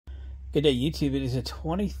Good day, YouTube. It is the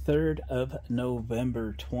 23rd of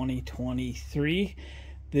November, 2023.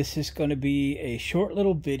 This is going to be a short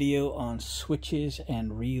little video on switches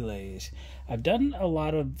and relays. I've done a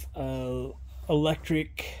lot of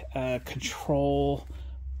electric control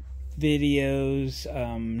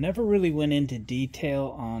videos. Never really went into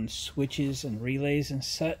detail on switches and relays and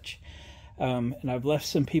such. And I've left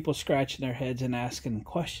some people scratching their heads and asking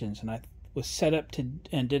questions. And I was set up to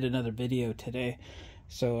and did another video today.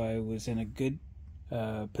 So I was in a good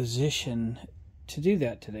position to do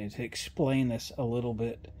that today, to explain this a little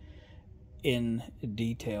bit in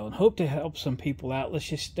detail and hope to help some people out. Let's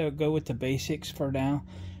just go with the basics for now,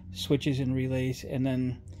 switches and relays. And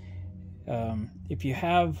then if you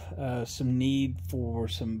have some need for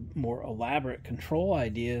some more elaborate control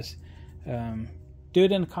ideas, do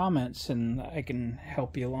it in the comments and I can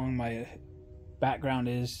help you along. My background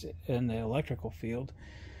is in the electrical field.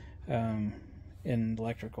 In the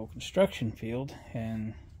electrical construction field,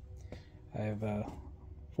 and I have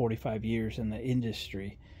 45 years in the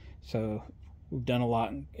industry, so we've done a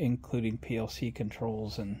lot, including PLC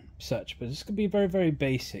controls and such, but this could be very, very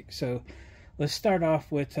basic. So let's start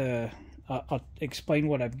off with I'll explain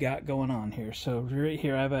what I've got going on here. So right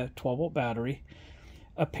here I have a 12-volt battery.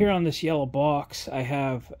 Up here on this yellow box I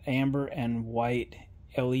have amber and white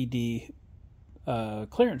LED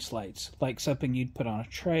clearance lights, like something you'd put on a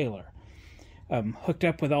trailer. Hooked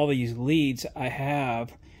up with all these leads, I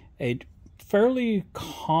have a fairly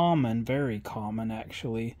common, very common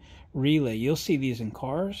actually, relay. You'll see these in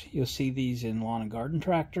cars, you'll see these in lawn and garden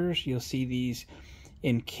tractors, you'll see these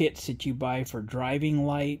in kits that you buy for driving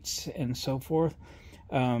lights and so forth.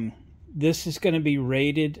 This is going to be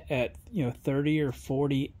rated at 30 or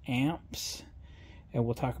 40 amps, and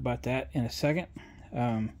we'll talk about that in a second.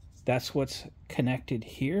 That's what's connected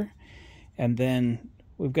here, and then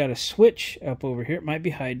we've got a switch up over here. It might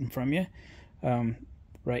be hiding from you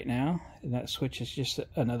right now. And that switch is just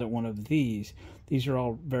another one of these. These are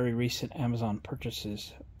all very recent Amazon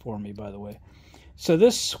purchases for me, by the way. So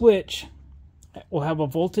this switch will have a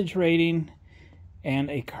voltage rating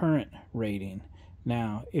and a current rating.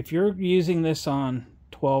 Now, if you're using this on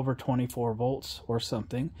 12 or 24 volts or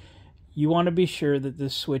something, you want to be sure that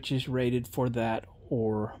this switch is rated for that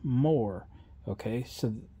or more. Okay,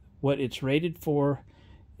 so what it's rated for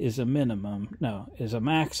is a minimum, is a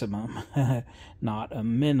maximum, not a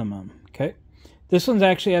minimum. Okay, this one's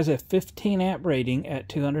actually has a 15 amp rating at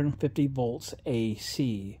 250 volts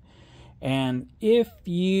AC, and if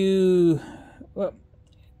if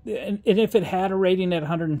it had a rating at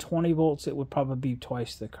 120 volts, it would probably be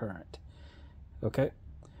twice the current. Okay,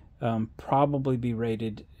 probably be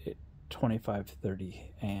rated at 25-30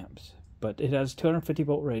 amps, but it has 250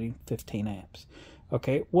 volt rating, 15 amps.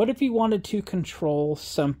 Okay, what if you wanted to control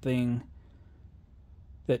something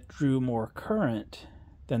that drew more current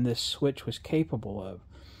than this switch was capable of?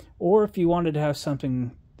 Or if you wanted to have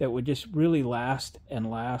something that would just really last and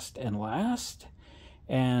last and last,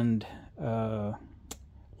 and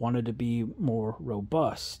wanted to be more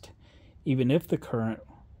robust, even if the current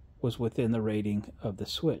was within the rating of the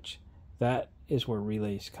switch. That is where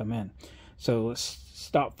relays come in. So let's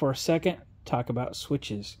stop for a second, talk about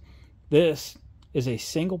switches. This is a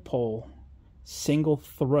single pole, single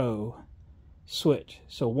throw switch.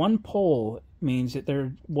 So one pole means that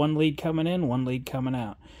there's one lead coming in, one lead coming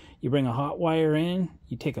out. You bring a hot wire in,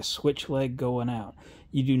 you take a switch leg going out.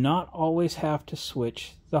 You do not always have to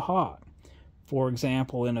switch the hot. For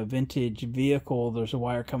example, in a vintage vehicle, there's a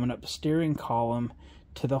wire coming up the steering column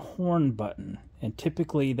to the horn button, and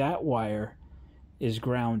typically that wire is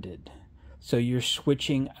grounded. So you're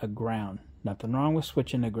switching a ground. Nothing wrong with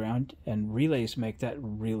switching the ground, and relays make that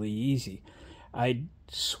really easy. I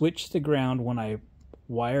switched the ground when I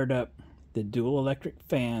wired up the dual electric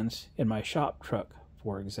fans in my shop truck,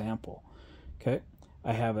 for example. Okay,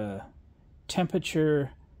 I have a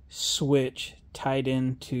temperature switch tied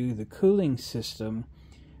into the cooling system,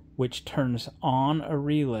 which turns on a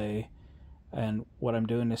relay, and what I'm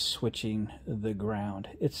doing is switching the ground.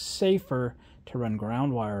 It's safer to run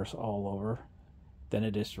ground wires all over than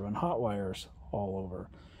it is to run hot wires all over,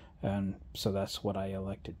 and so that's what I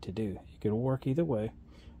elected to do. You could work either way,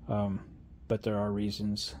 but there are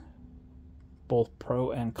reasons, both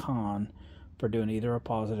pro and con, for doing either a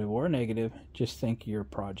positive or a negative. Just think your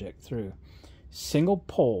project through. Single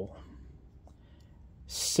pole,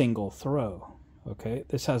 single throw. Okay,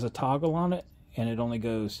 this has a toggle on it, and it only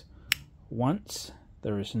goes once.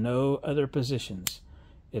 There is no other positions.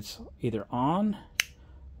 It's either on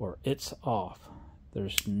or it's off.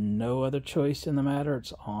 There's no other choice in the matter.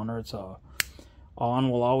 It's on or it's off. On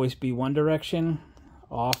will always be one direction.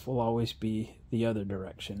 Off will always be the other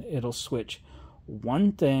direction. It'll switch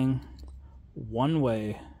one thing, one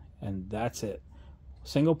way, and that's it.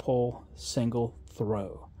 Single pull, single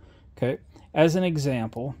throw. Okay, as an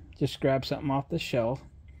example, just grab something off the shelf.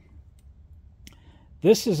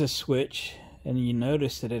 This is a switch, and you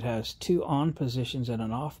notice that it has 2 on positions and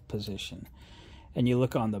an off position. And you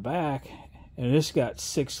look on the back, and it's got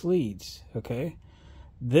 6 leads. Okay,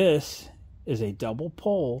 this is a double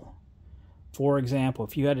pull. For example,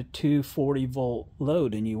 if you had a 240 volt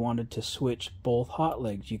load and you wanted to switch both hot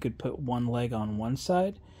legs, you could put one leg on one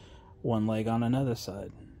side, one leg on another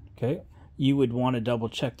side. Okay, you would want to double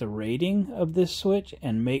check the rating of this switch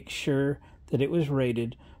and make sure that it was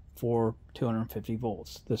rated for 250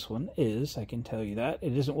 volts. This one is, I can tell you that.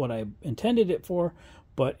 It isn't what I intended it for,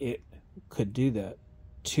 but it could do that.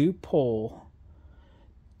 2 pull,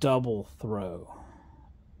 double throw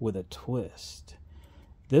with a twist.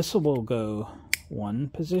 This will go 1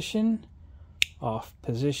 position, off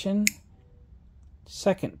position,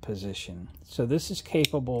 2nd position. So this is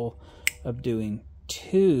capable of doing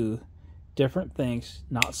 2 different things,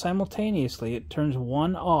 not simultaneously. It turns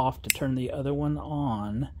one off to turn the other one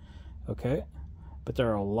on. Okay, but there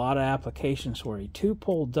are a lot of applications where a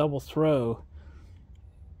 2-pull double throw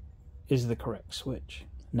is the correct switch.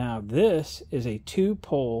 Now this is a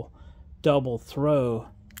 2-pull double throw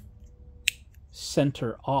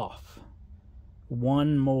center off.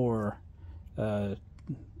 One more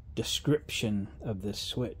description of this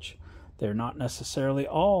switch. They're not necessarily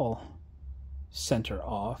all center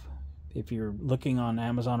off. If you're looking on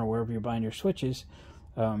Amazon or wherever you're buying your switches,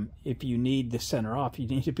 if you need the center off, you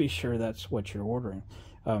need to be sure that's what you're ordering.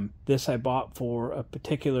 This I bought for a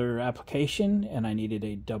particular application, and I needed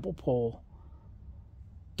a double pull,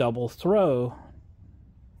 double throw,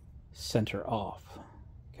 center off.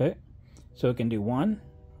 Okay, so it can do one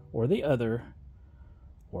or the other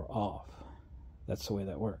or off. That's the way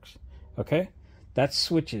that works. Okay, that's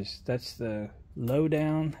switches. That's the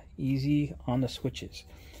lowdown, easy on the switches.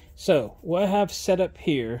 So what I have set up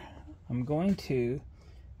here, I'm going to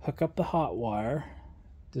hook up the hot wire.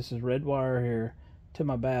 This is red wire here to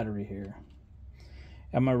my battery here.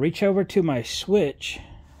 I'm going to reach over to my switch,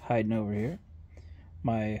 hiding over here,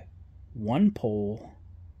 my 1-pole,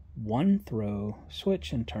 1-throw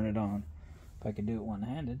switch, and turn it on. If I could do it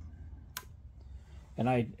one-handed. And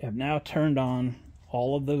I have now turned on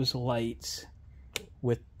all of those lights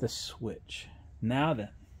with the switch. Now then,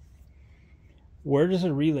 where does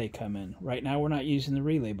a relay come in? Right now we're not using the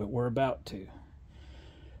relay, but we're about to.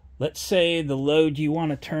 Let's say the load you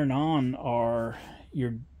want to turn on are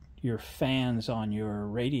your fans on your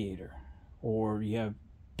radiator, or you have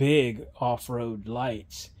big off-road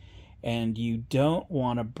lights, and you don't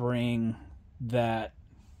want to bring that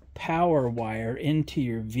power wire into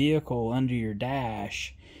your vehicle under your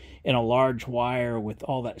dash in a large wire with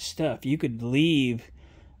all that stuff. You could leave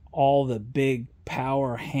all the big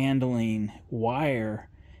power handling wire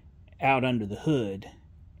out under the hood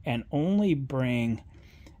and only bring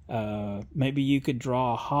maybe you could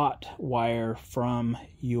draw a hot wire from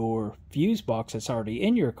your fuse box that's already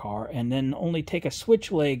in your car, and then only take a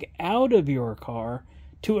switch leg out of your car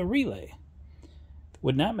to a relay.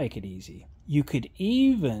 Wouldn't that make it easy? You could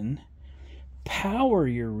even power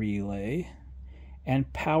your relay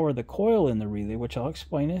and power the coil in the relay, which I'll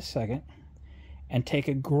explain in a second, and take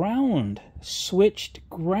a ground, switched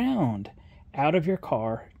ground, out of your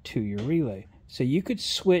car to your relay. So you could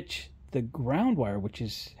switch the ground wire, which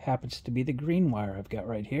happens to be the green wire I've got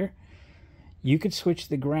right here. You could switch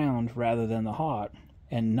the ground rather than the hot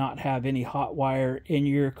and not have any hot wire in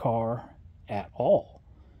your car at all.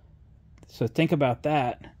 So think about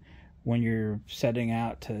that when you're setting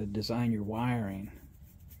out to design your wiring.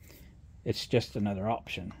 It's just another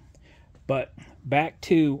option. But back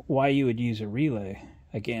to why you would use a relay.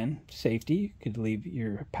 Again, safety. You could leave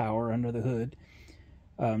your power under the hood.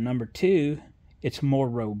 Number 2, it's more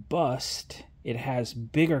robust. It has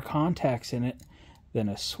bigger contacts in it than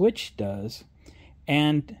a switch does.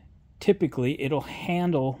 And typically it'll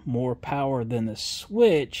handle more power than the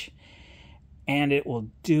switch, and it will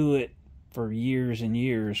do it for years and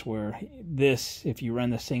years, where this, if you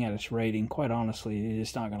run this thing at its rating, quite honestly,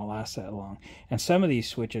 it's not going to last that long. And some of these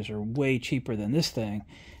switches are way cheaper than this thing,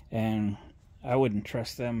 and I wouldn't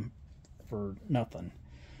trust them for nothing.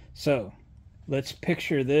 So let's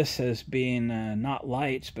picture this as being not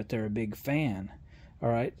lights, but they're a big fan. All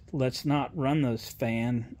right, let's not run those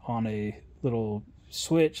fan on a little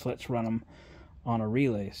switch. Let's run them on a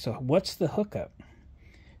relay. So what's the hookup?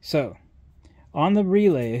 So on the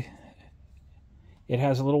relay, it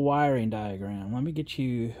has a little wiring diagram. Let me get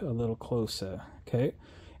you a little closer, okay?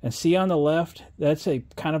 And see on the left, that's a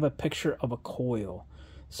kind of a picture of a coil.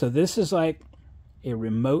 So this is like a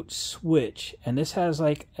remote switch, and this has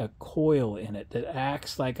like a coil in it that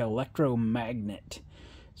acts like an electromagnet.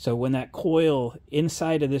 So when that coil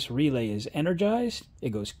inside of this relay is energized, it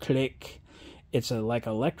goes click. It's like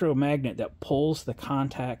an electromagnet that pulls the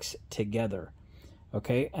contacts together.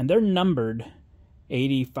 Okay, and they're numbered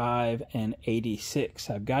 85 and 86.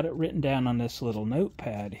 I've got it written down on this little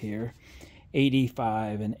notepad here,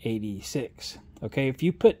 85 and 86. Okay, if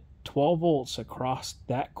you put 12 volts across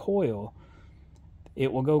that coil,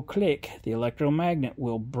 it will go click. The electromagnet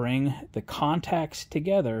will bring the contacts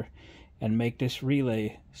together and make this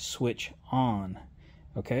relay switch on.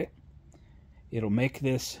 Okay, it'll make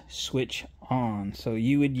this switch on. So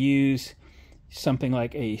you would use something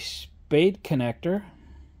like a spade connector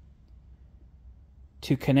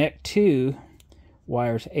to connect to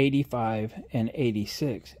wires 85 and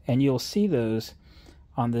 86, and you'll see those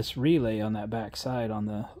on this relay on that back side, on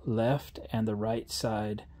the left and the right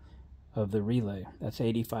side of the relay. That's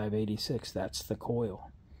 85, 86. That's the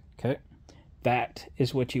coil. Okay, that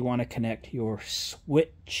is what you want to connect your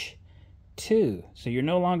switch to. So you're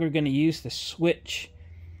no longer going to use the switch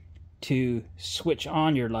to switch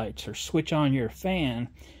on your lights or switch on your fan.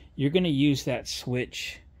 You're going to use that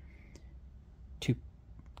switch to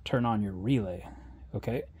turn on your relay.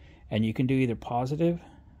 Okay, and you can do either positive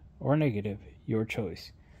or negative, your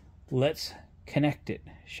choice. Let's connect it,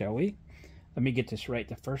 shall we? Let me get this right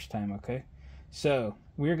the first time. Okay, so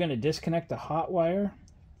we're going to disconnect the hot wire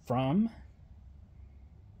from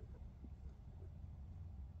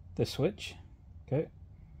the switch. Okay,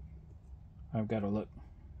 I've got to look,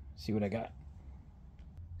 see what I got.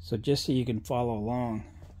 So just so you can follow along,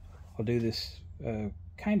 I'll do this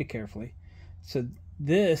kind of carefully. So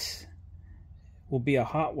this will be a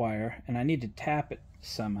hot wire, and I need to tap it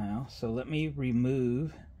somehow. So let me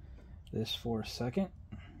remove this for a second.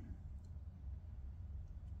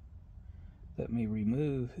 Let me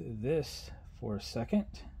remove this for a second.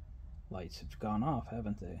 Lights have gone off,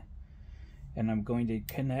 haven't they? And I'm going to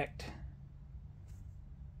connect.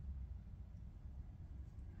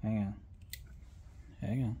 Hang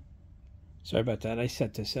on. Sorry about that. I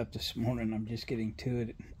set this up this morning. I'm just getting to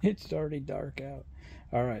it. It's already dark out.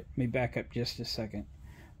 All right, let me back up just a second.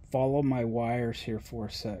 Follow my wires here for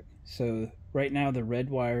a sec. So right now the red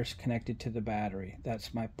wire is connected to the battery.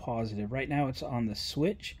 That's my positive. Right now it's on the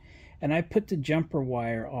switch, and I put the jumper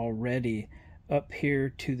wire already up here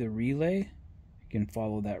to the relay. You can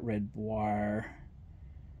follow that red wire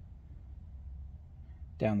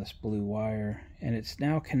down this blue wire, and it's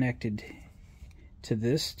now connected to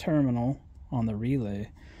this terminal on the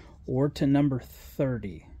relay, or to number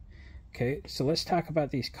 30. Okay, so let's talk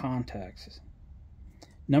about these contacts.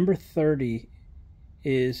 Number 30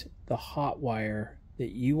 is the hot wire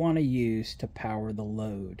that you want to use to power the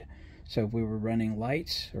load. So if we were running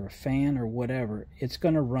lights or a fan or whatever, it's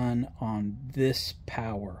going to run on this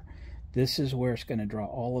power. This is where it's going to draw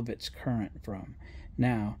all of its current from.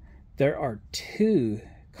 Now, there are two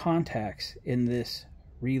contacts in this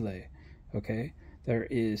relay. Okay, there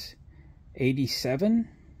is 87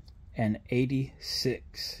 and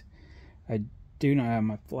 86. I do not have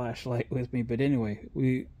my flashlight with me, but anyway,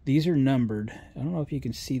 these are numbered. I don't know if you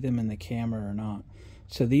can see them in the camera or not.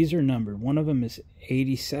 So these are numbered. One of them is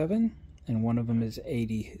 87 and one of them is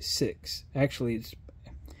 86. Actually, it's,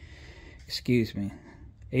 excuse me,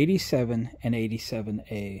 87 and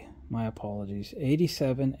 87A. My apologies.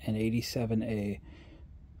 87 and 87A.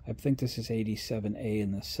 I think this is 87A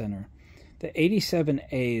in the center. The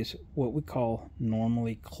 87A is what we call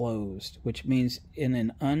normally closed, which means in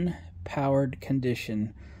an unpowered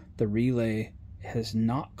condition, the relay has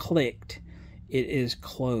not clicked. It is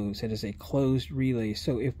closed. It is a closed relay.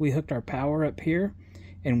 So if we hooked our power up here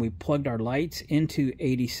and we plugged our lights into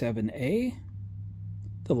 87A,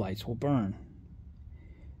 the lights will burn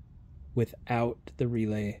without the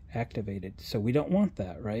relay activated. So we don't want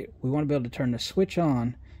that, right? We want to be able to turn the switch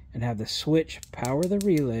on and have the switch power the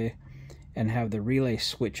relay and have the relay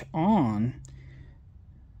switch on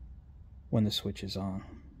when the switch is on.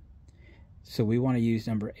 So we want to use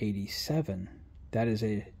number 87. That is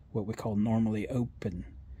what we call normally open.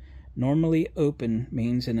 Normally open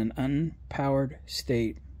means in an unpowered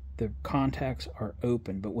state, the contacts are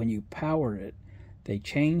open, but when you power it, they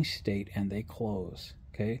change state and they close.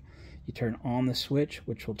 Okay, you turn on the switch,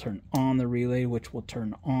 which will turn on the relay, which will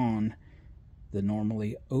turn on the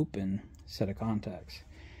normally open set of contacts.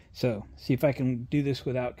 So, see if I can do this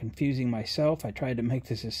without confusing myself. I tried to make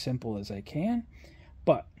this as simple as I can,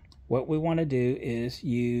 but what we want to do is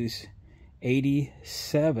use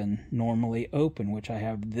 87 normally open, which I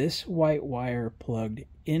have this white wire plugged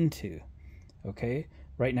into. Okay,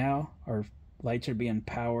 right now our lights are being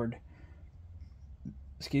powered,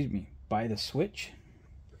 by the switch.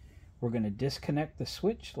 We're going to disconnect the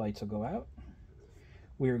switch, lights will go out.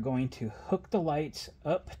 We are going to hook the lights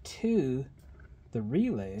up to the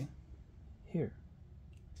relay here.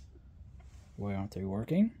 Why aren't they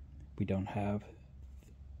working? We don't have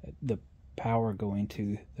the power going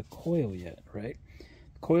to the coil yet, right?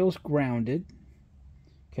 The coil's grounded.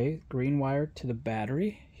 Okay, green wire to the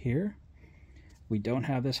battery here. We don't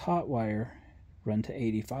have this hot wire run to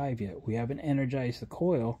 85 yet. We haven't energized the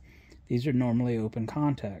coil. These are normally open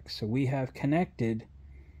contacts. So we have connected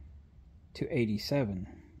to 87.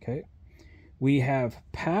 Okay, we have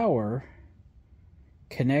power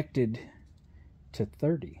connected to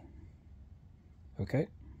 30. Okay,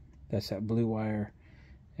 that's that blue wire,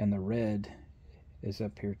 and the red is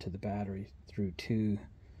up here to the battery through two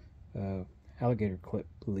alligator clip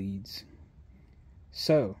leads.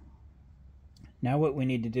 So now what we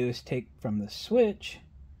need to do is take from the switch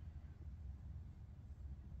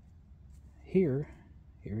here,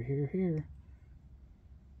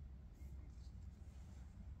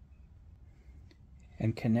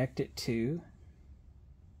 and connect it to,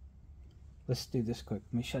 let's do this quick.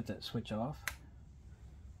 Let me shut that switch off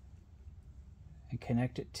and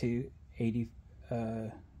connect it to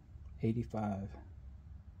 85.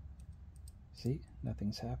 See,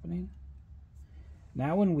 nothing's happening.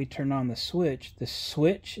 Now when we turn on the switch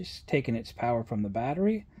is taking its power from the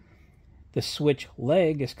battery. The switch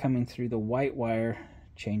leg is coming through the white wire,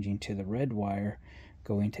 changing to the red wire,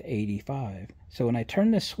 going to 85. So when I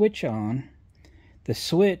turn the switch on, the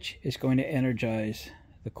switch is going to energize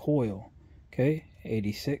the coil. Okay,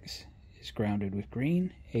 86 is grounded with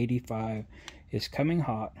green, 85 is coming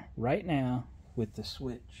hot right now with the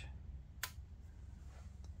switch.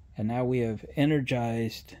 And now we have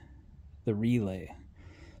energized the relay.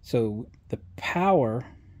 So the power,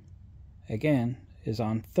 again, is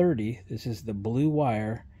on 30. This is the blue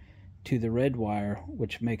wire to the red wire,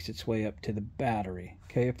 which makes its way up to the battery.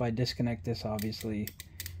 Okay, if I disconnect this, obviously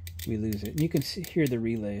we lose it. And you can hear the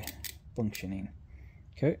relay functioning.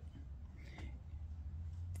 Okay,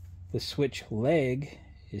 the switch leg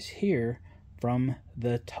is here from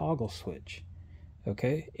the toggle switch.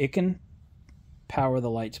 Okay, it can power the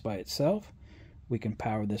lights by itself. We can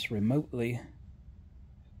power this remotely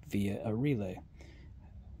via a relay.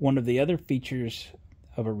 One of the other features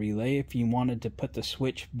of a relay, if you wanted to put the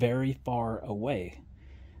switch very far away,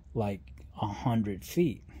 like 100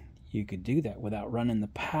 feet, you could do that without running the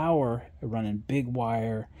power, running big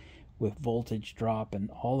wire with voltage drop and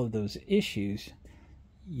all of those issues.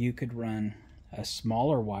 You could run a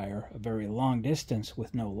smaller wire a very long distance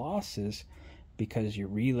with no losses, because your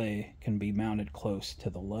relay can be mounted close to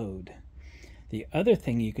the load. The other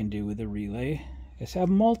thing you can do with the relay is have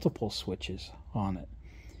multiple switches on it.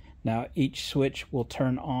 Now each switch will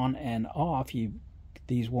turn on and off.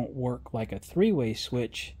 These won't work like a three-way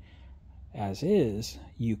switch as is.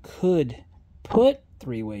 You could put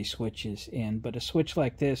three-way switches in, but a switch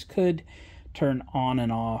like this could turn on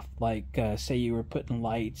and off, like say you were putting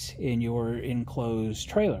lights in your enclosed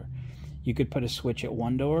trailer. You could put a switch at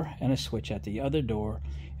one door and a switch at the other door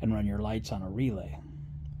and run your lights on a relay.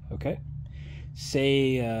 Okay,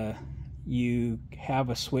 say you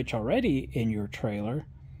have a switch already in your trailer,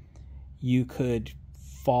 you could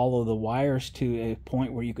follow the wires to a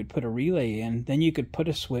point where you could put a relay in. Then you could put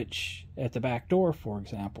a switch at the back door, for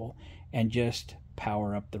example, and just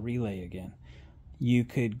power up the relay again. You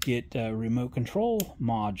could get a remote control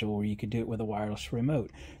module where you could do it with a wireless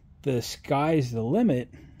remote. The sky's the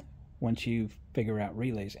limit once you figure out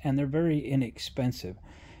relays, and they're very inexpensive.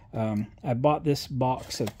 I bought this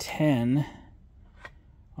box of 10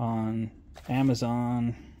 on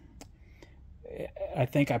Amazon. I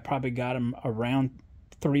think I probably got them around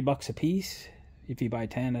 $3 a piece if you buy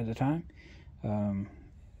 10 at a time.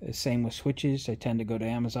 Same with switches. I tend to go to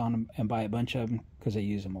Amazon and buy a bunch of them because I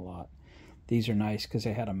use them a lot. These are nice because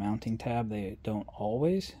they had a mounting tab. They don't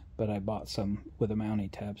always, but I bought some with a mounting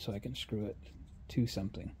tab so I can screw it to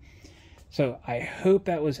something. So I hope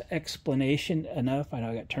that was explanation enough. I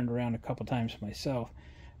know I got turned around a couple times myself,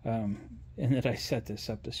 and that I set this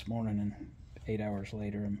up this morning, and 8 hours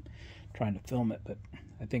later I'm trying to film it, but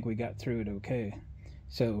I think we got through it okay.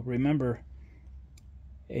 So remember,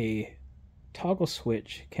 a toggle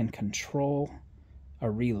switch can control a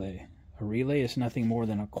relay. A relay is nothing more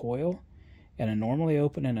than a coil and a normally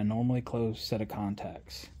open and a normally closed set of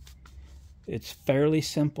contacts. It's fairly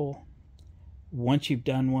simple. Once you've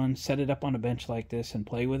done one, set it up on a bench like this and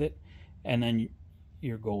play with it, and then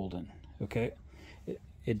you're golden. Okay,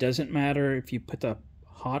 it doesn't matter if you put the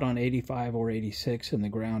hot on 85 or 86 and the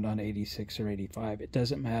ground on 86 or 85. It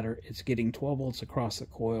doesn't matter. It's getting 12 volts across the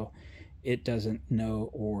coil. It doesn't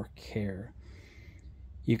know or care.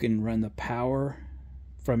 You can run the power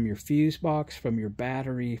from your fuse box, from your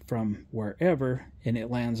battery, from wherever, and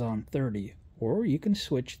it lands on 30. Or you can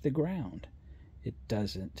switch the ground. It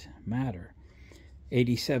doesn't matter.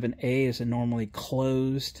 87A is a normally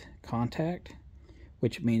closed contact,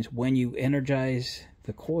 which means when you energize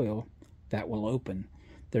the coil, that will open.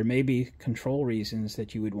 There may be control reasons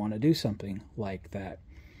that you would want to do something like that.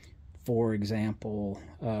 For example,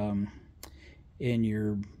 in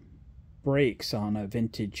your brakes on a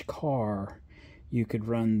vintage car, you could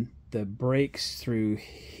run the brakes through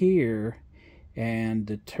here and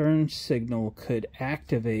the turn signal could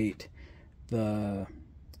activate the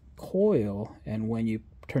coil, and when you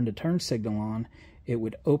turn the turn signal on, it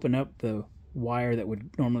would open up the wire that would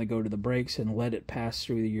normally go to the brakes and let it pass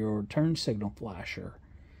through your turn signal flasher.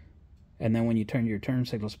 And then when you turn your turn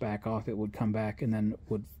signals back off, it would come back and then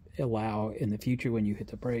would allow in the future when you hit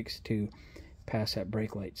the brakes to pass that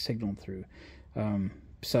brake light signal through.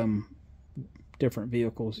 Some different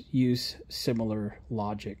vehicles use similar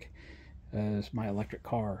logic as my electric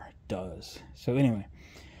car does. So anyway,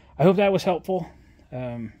 I hope that was helpful.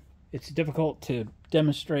 It's difficult to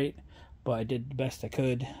demonstrate, but I did the best I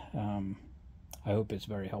could. I hope it's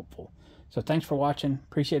very helpful. So thanks for watching.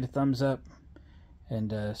 Appreciate a thumbs up.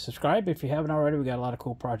 And subscribe if you haven't already. We got a lot of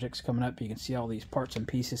cool projects coming up. You can see all these parts and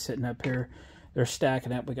pieces sitting up here. They're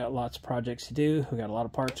stacking up. We got lots of projects to do. We got a lot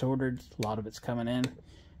of parts ordered. A lot of it's coming in.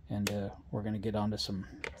 And we're going to get on to some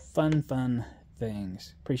fun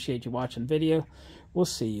things. Appreciate you watching the video. We'll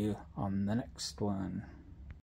see you on the next one.